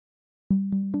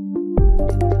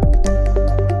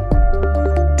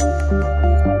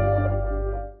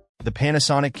The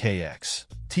Panasonic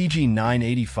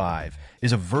KX-TG985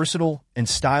 is a versatile and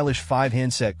stylish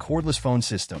 5-handset cordless phone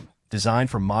system designed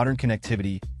for modern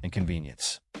connectivity and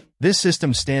convenience. This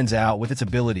system stands out with its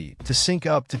ability to sync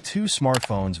up to 2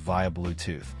 smartphones via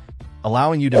Bluetooth,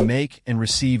 allowing you to make and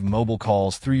receive mobile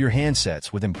calls through your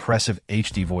handsets with impressive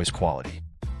HD voice quality.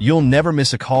 You'll never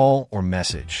miss a call or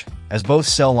message, as both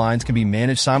cell lines can be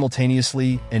managed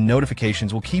simultaneously and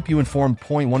notifications will keep you informed.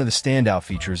 One of the standout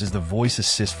features is the voice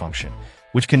assist function,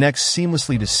 which connects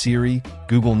seamlessly to Siri,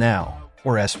 Google Now,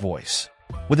 or S-Voice.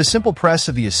 With a simple press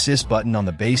of the assist button on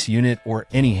the base unit or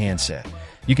any handset,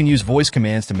 you can use voice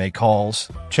commands to make calls,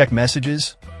 check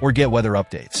messages, or get weather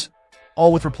updates,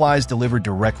 all with replies delivered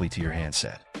directly to your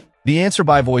handset. The Answer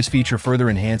by Voice feature further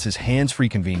enhances hands-free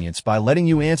convenience by letting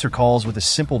you answer calls with a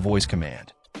simple voice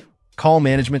command. Call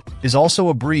management is also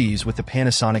a breeze with the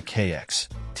Panasonic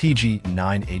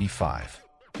KX-TG985.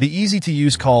 The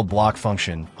easy-to-use call block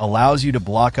function allows you to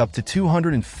block up to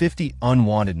 250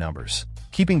 unwanted numbers,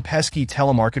 keeping pesky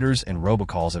telemarketers and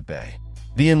robocalls at bay.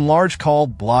 The enlarged call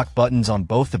block buttons on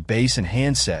both the base and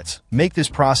handsets make this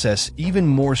process even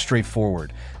more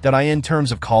straightforward in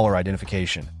terms of caller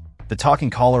identification. The Talking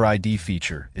Caller ID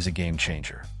feature is a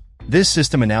game-changer. This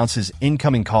system announces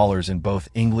incoming callers in both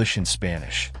English and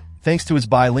Spanish, thanks to its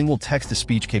bilingual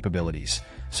text-to-speech capabilities,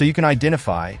 so you can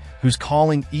identify who's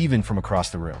calling even from across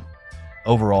the room.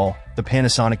 Overall, the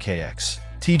Panasonic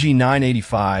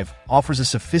KX-TG985 offers a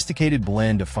sophisticated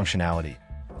blend of functionality,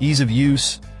 ease of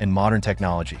use, and modern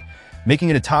technology, making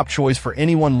it a top choice for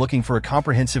anyone looking for a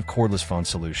comprehensive cordless phone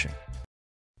solution.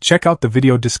 Check out the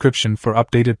video description for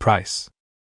updated price.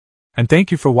 And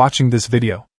thank you for watching this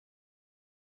video.